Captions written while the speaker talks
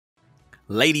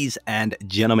Ladies and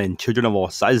gentlemen, children of all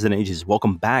sizes and ages,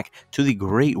 welcome back to the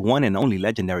great one and only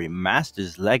legendary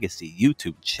Masters Legacy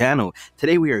YouTube channel.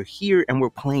 Today we are here and we're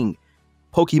playing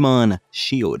Pokemon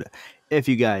Shield. If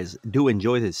you guys do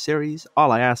enjoy this series,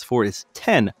 all I ask for is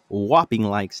 10 whopping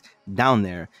likes down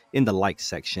there in the like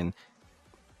section.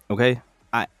 Okay?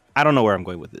 I don't know where I'm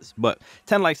going with this, but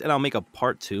 10 likes and I'll make a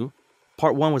part 2.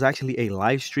 Part 1 was actually a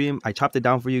live stream. I chopped it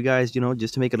down for you guys,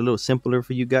 just to make it a little simpler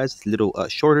for you guys. It's a little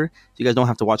shorter, so you guys don't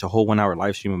have to watch a whole 1 hour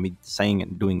live stream of me saying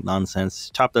and doing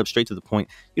nonsense. Chopped up straight to the point.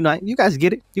 You guys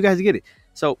get it. You guys get it.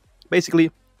 So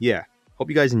basically, yeah. Hope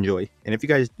you guys enjoy. And if you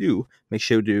guys do, make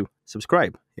sure to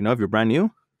subscribe. If you're brand new,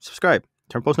 subscribe.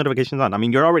 Turn post notifications on. I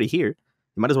mean, you're already here.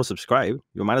 You might as well subscribe.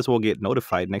 You might as well get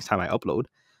notified next time I upload.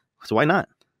 So why not?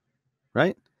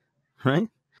 Right? Right?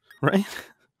 Right?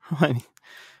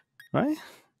 Right?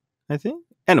 I think.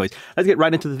 Anyways, let's get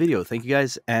right into the video. Thank you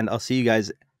guys, and I'll see you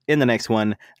guys in the next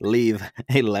one. Leave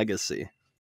a legacy.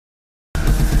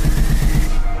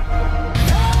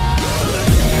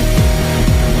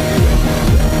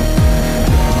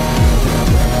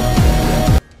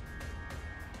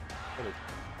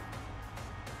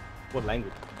 What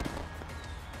language?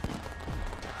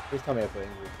 Please tell me I play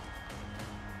English.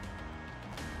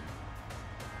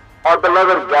 Our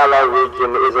beloved Galar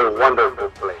region is a wonderful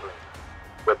place,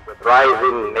 with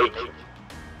thriving nature,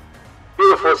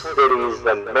 beautiful cities,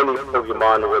 and many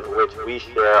Pokemon with which we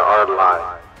share our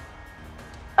lives.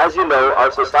 As you know,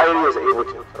 our society is able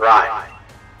to thrive.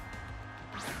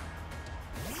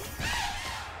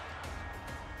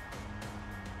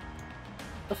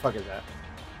 The fuck is that?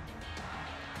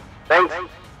 Thanks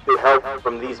to help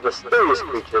from these mysterious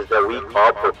creatures that we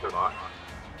call Pokemon.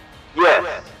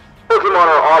 Yes, Pokemon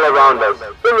are all around us,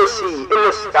 in the sea, in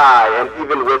the sky, and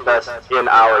even with us in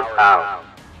our town.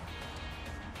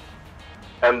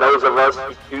 And those of us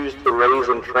who choose to raise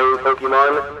and train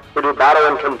Pokemon, who do battle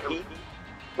and compete,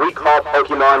 we call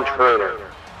Pokemon trainers.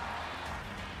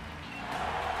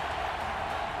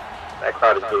 That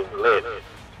crowd is getting lit.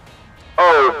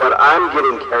 Oh, but I'm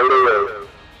getting carried away.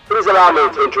 Please allow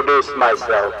me to introduce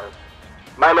myself.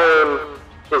 My name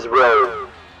is Rose,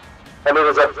 and it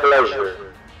is a pleasure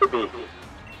to be here.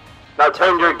 Now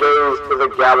turn your gaze to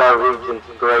the Galar region's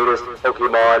greatest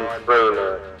Pokemon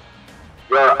trainer,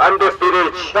 your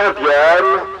undefeated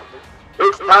champion.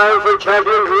 It's time for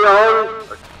Champions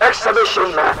Leon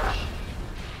exhibition match.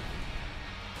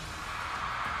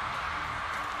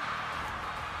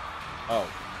 Oh.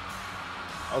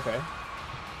 Okay.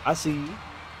 I see you.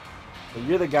 So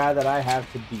you're the guy that I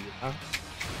have to beat, huh?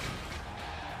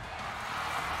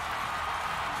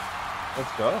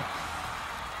 Let's go.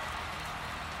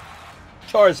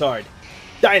 Charizard,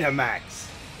 Dynamax.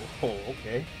 Oh,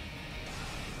 okay.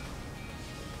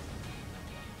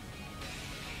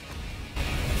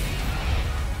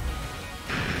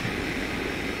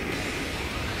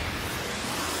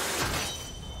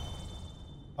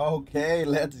 Okay,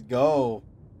 let's go.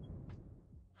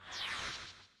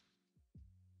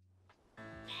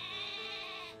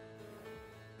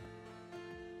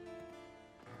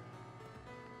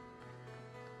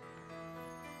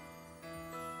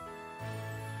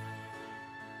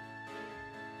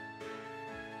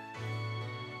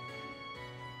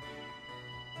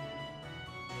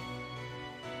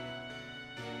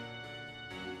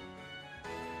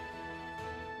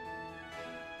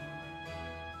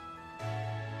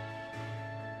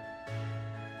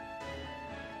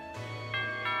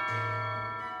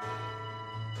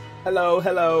 Hello,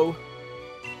 hello.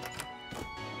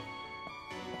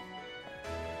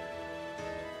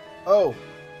 Oh,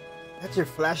 that's your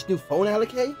flash new phone,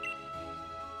 Alakay?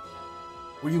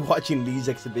 Were you watching Lee's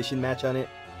exhibition match on it?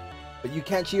 But you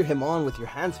can't cheer him on with your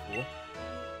hands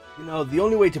full. The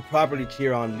only way to properly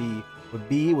cheer on Lee would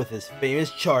be with his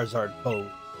famous Charizard pose.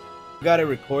 I got a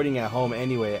recording at home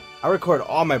anyway. I record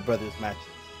all my brother's matches.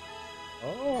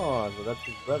 Oh, so that's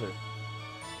his brother.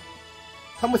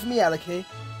 Come with me, Alakay.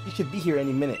 You should be here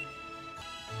any minute.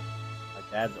 My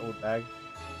dad's old bag.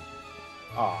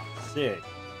 Aw, sick.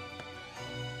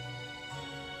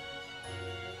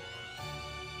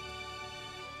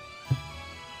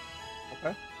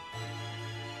 Okay.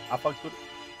 I fucks with it.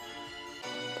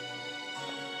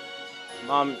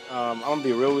 Mom, I'm gonna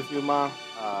be real with you, Mom.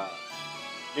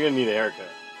 You're gonna need a haircut.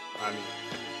 I mean,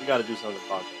 you gotta do something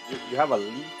about that. You have a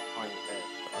leaf on your head.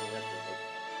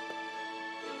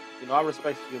 I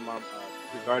respect you, Mom.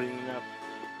 You're gardening up.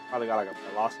 Probably got like a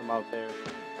blossom out there.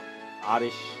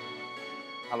 Oddish.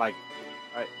 I like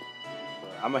it. Alright.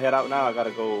 I'm gonna head out now. I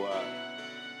gotta go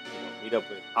meet up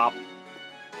with Hop and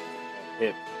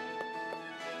Pip.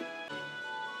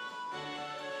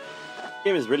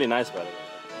 Game is really nice, by the way.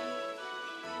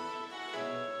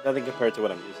 Nothing compared to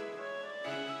what I'm used to.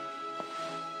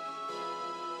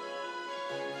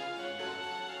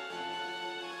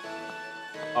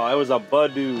 Oh, it was a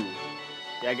Badoo.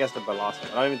 Yeah, I guess the Blossom.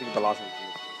 I don't even think Blossom is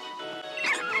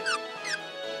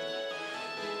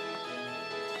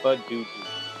Badoo.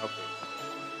 Okay.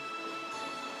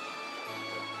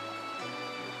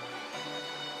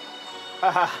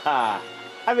 Ha ha ha!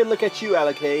 Have a look at you,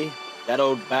 Alakay. That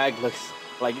old bag looks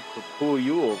like it could pull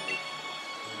you over.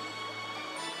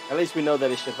 At least we know that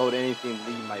it should hold anything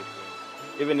Lee might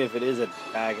bring, even if it is a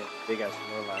bag as big as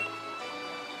Snorlax.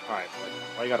 Alright, buddy.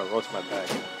 Why you gotta roast my bag?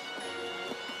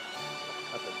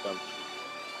 That's a dumb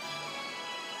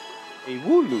shit. A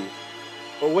Wooloo?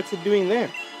 Well, what's it doing there?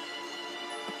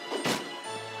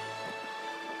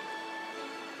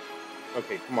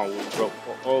 Okay, come on, Wooloo, bro.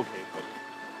 Oh, okay, buddy.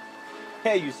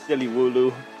 Hey, you silly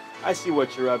Wooloo. I see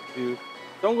what you're up to.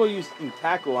 Don't go using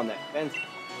tackle on that fence.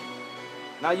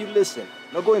 Now you listen.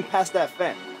 No going past that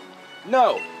fence.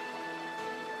 No!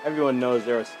 Everyone knows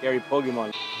they're a scary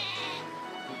Pokemon.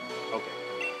 Okay.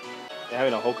 They're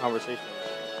having a whole conversation.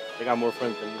 They got more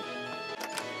friends than me.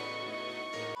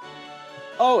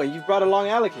 Oh, and you brought along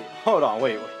Alakay. Hold on,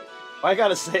 wait. Why I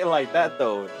gotta say it like that,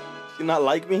 though? She not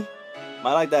like me? Am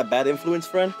I like that bad influence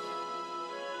friend?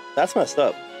 That's messed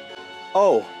up.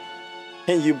 Oh,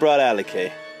 and you brought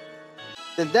Alakay.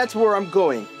 Then that's where I'm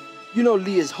going. You know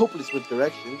Lee is hopeless with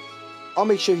directions. I'll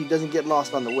make sure he doesn't get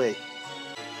lost on the way.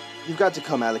 You've got to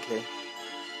come, Alakay.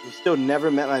 You've still never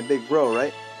met my big bro,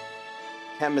 right?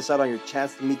 Can't miss out on your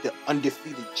chance to meet the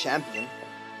undefeated champion.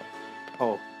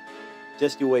 Oh,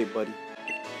 just you wait, buddy.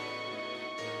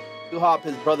 Hop,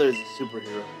 his brother is a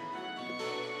superhero.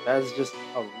 That's just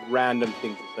a random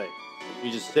thing to say.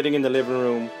 You're just sitting in the living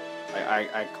room.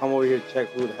 I come over here to check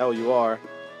who the hell you are.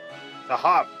 The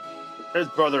Hop, his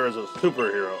brother is a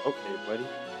superhero. Okay, buddy.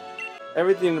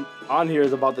 Everything on here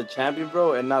is about the champion,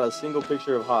 bro, and not a single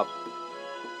picture of Hop.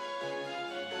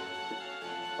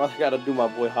 Why I gotta do my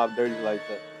boy Hop dirty like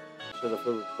that? I'm sure the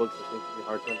filled with books that seem to be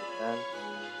hard to understand.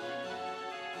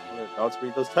 Only adults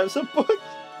read those types of books?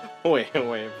 Wait.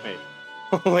 Wait.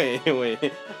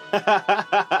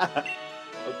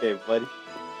 Okay, buddy.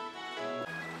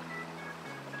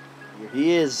 Here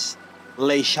he is,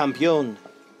 Le Champion.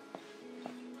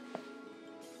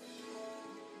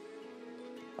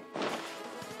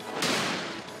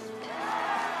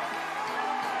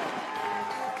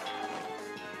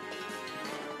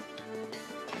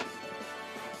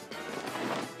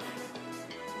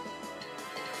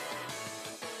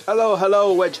 Hello,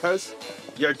 Wedgehurst.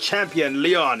 Your champion,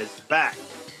 Leon, is back.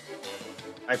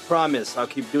 I promise I'll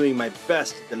keep doing my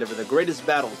best to deliver the greatest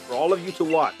battles for all of you to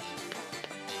watch.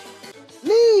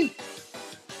 Lee!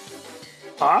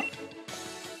 Huh?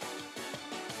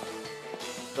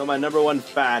 So my #1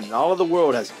 fan in all of the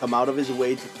world has come out of his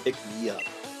way to pick me up.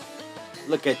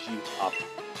 Look at you, Hop.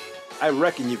 I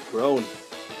reckon you've grown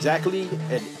exactly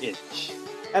an inch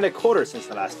and a quarter since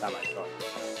the last time I saw you.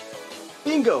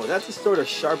 Bingo! That's the sort of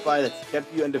sharp eye that's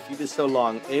kept you undefeated so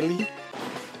long, eh, Lee?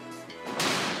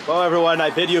 Well, everyone, I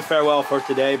bid you farewell for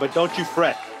today, but don't you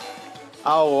fret.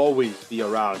 I'll always be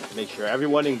around to make sure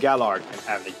everyone in Galar can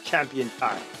have a champion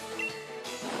time.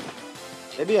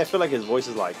 Maybe I feel like his voice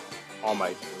is like All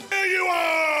Might. There you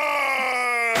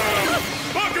are!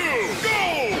 Baku,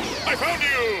 go! I found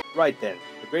you! Right then,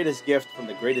 the greatest gift from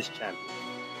the greatest champion.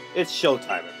 It's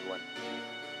showtime, everyone.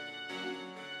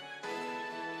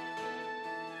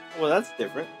 Well, that's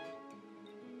different.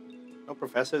 No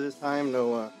professor this time,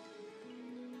 no,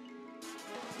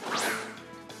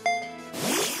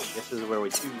 This is where we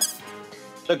choose.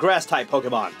 The grass-type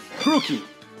Pokemon, Grookey.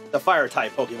 The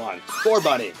fire-type Pokemon,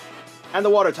 Scorbunny. And the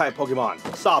water-type Pokemon,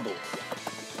 Sabu.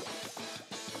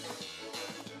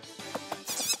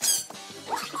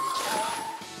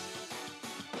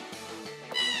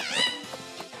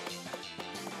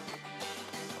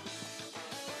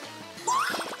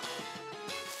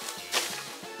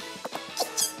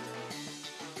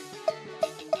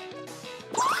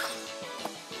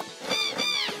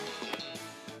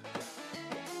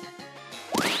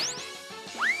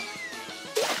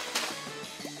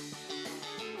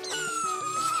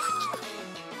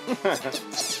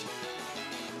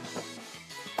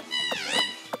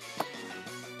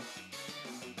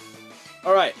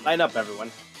 All right, line up,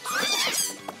 everyone.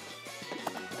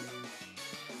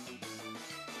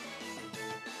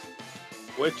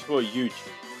 Which will you choose?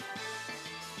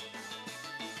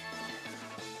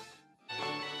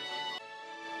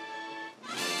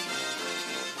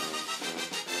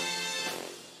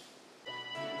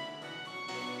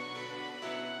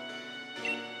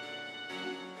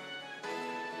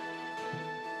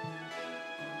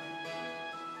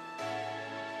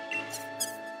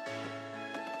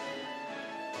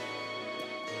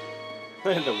 I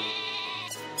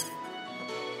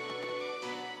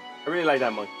really like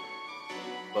that monkey,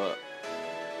 but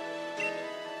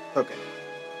okay.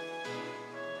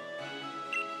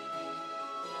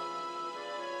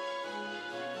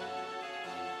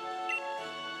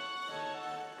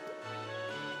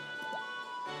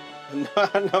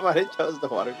 Nobody chose the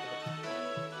water.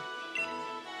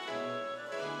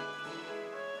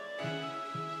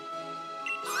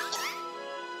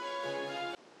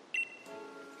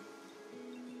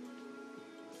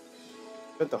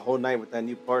 Spent the whole night with that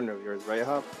new partner of yours, right,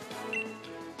 Hop?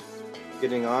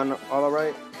 Getting on all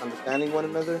right, understanding one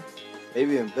another,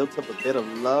 maybe even built up a bit of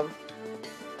love.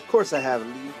 Of course I have,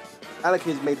 Lee.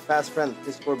 Alakay's made fast friends with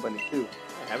his score bunny too.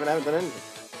 I haven't done anything.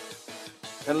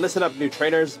 And listen up, new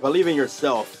trainers. Believe in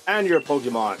yourself and your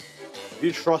Pokemon. If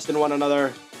you trust in one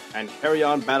another and carry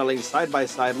on battling side by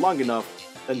side long enough,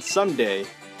 then someday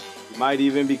you might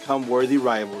even become worthy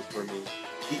rivals for me,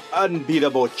 the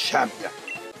unbeatable champion.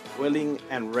 Willing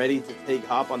and ready to take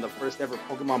Hop on the first ever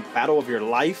Pokemon battle of your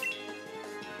life?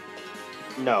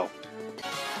 No.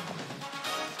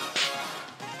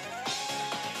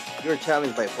 You're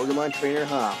challenged by Pokemon trainer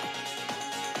Hop.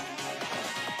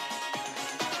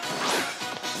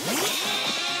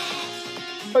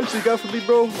 What you got for me,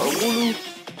 bro? A Wooloo?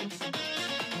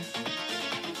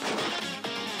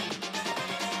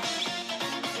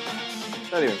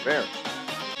 Not even fair.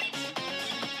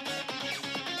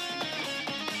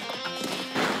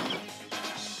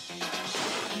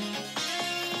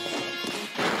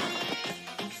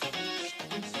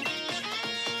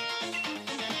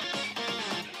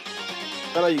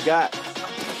 That's all you got.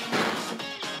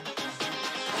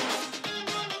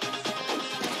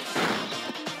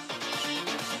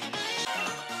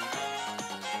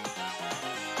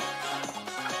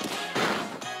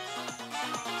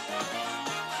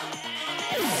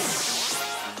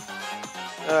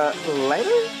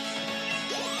 Later?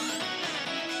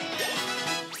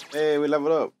 Hey, we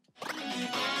leveled up.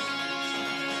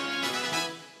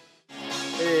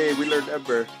 Hey, we learned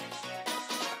Ember.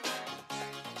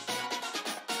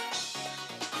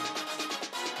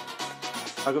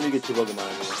 How come you get two Pokemon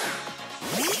anyway?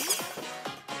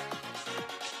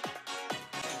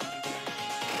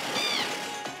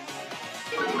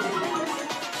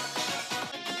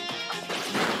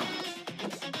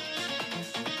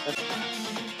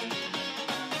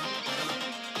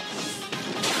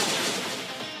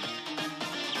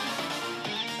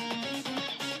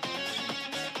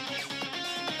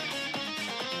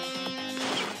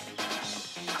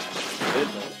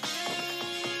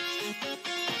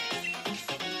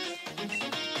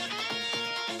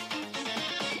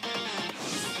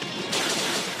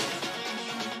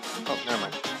 Oh, never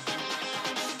mind.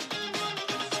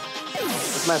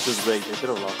 This match was rigged. They should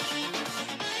have lost.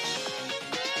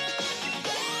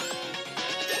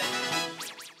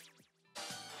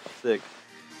 Sick.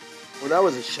 Well, that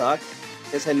was a shock.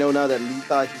 Guess I know now that Lee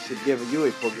thought he should give you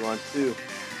a Pokemon too.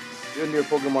 You and your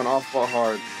Pokemon all fought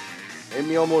hard. Made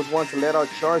me almost want to let out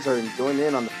Charizard and join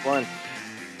in on the fun.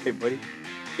 Hey, buddy.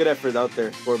 Good effort out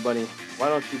there, Score Bunny. Why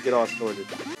don't you get all sorted?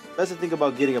 That's the thing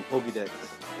about getting a Pokédex.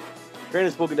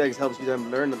 Trainer's Pokédex helps you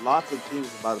then learn lots of things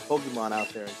about the Pokemon out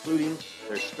there, including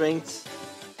their strengths.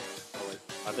 Oh, wait.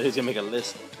 I thought he was going to make a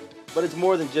list. But it's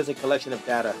more than just a collection of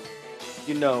data.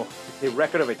 You know, it's a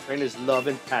record of a trainer's love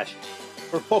and passion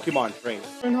for Pokemon training.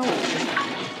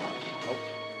 Oh.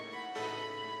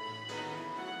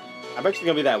 I'm actually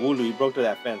going to be that Wooloo. You broke through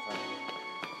that fence, huh?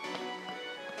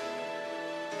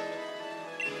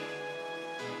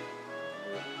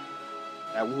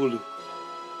 That Wooloo.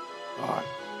 God.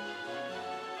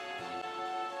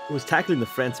 It was tackling the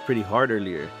fence pretty hard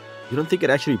earlier. You don't think it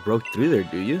actually broke through there,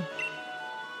 do you?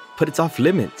 But it's off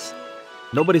limits.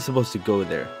 Nobody's supposed to go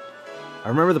there. I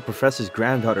remember the professor's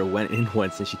granddaughter went in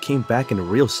once and she came back in a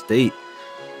real state.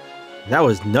 That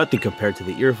was nothing compared to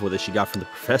the earful that she got from the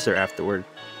professor afterward.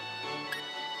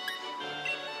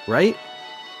 Right?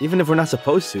 Even if we're not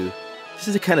supposed to, this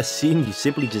is the kind of scene you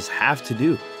simply just have to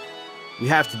do. We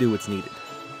have to do what's needed.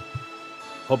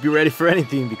 Hope you're ready for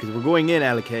anything because we're going in,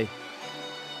 Alakay.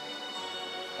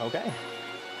 Okay.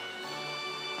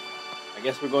 I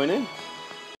guess we're going in.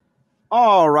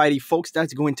 Alrighty, folks,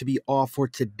 that's going to be all for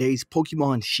today's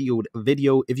Pokemon Shield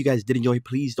video. If you guys did enjoy,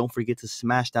 please don't forget to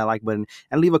smash that like button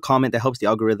and leave a comment that helps the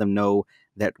algorithm know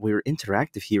that we're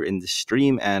interactive here in the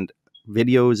stream and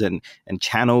videos and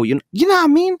channel. You know what I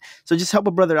mean? So just help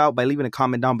a brother out by leaving a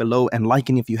comment down below and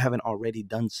liking if you haven't already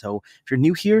done so. If you're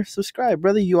new here, subscribe,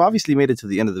 brother. You obviously made it to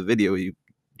the end of the video.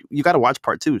 You got to watch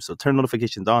part 2, so turn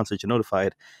notifications on so you're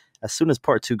notified as soon as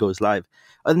part 2 goes live.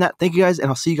 Other than that, thank you guys, and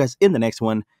I'll see you guys in the next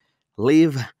one.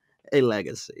 Leave a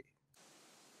legacy.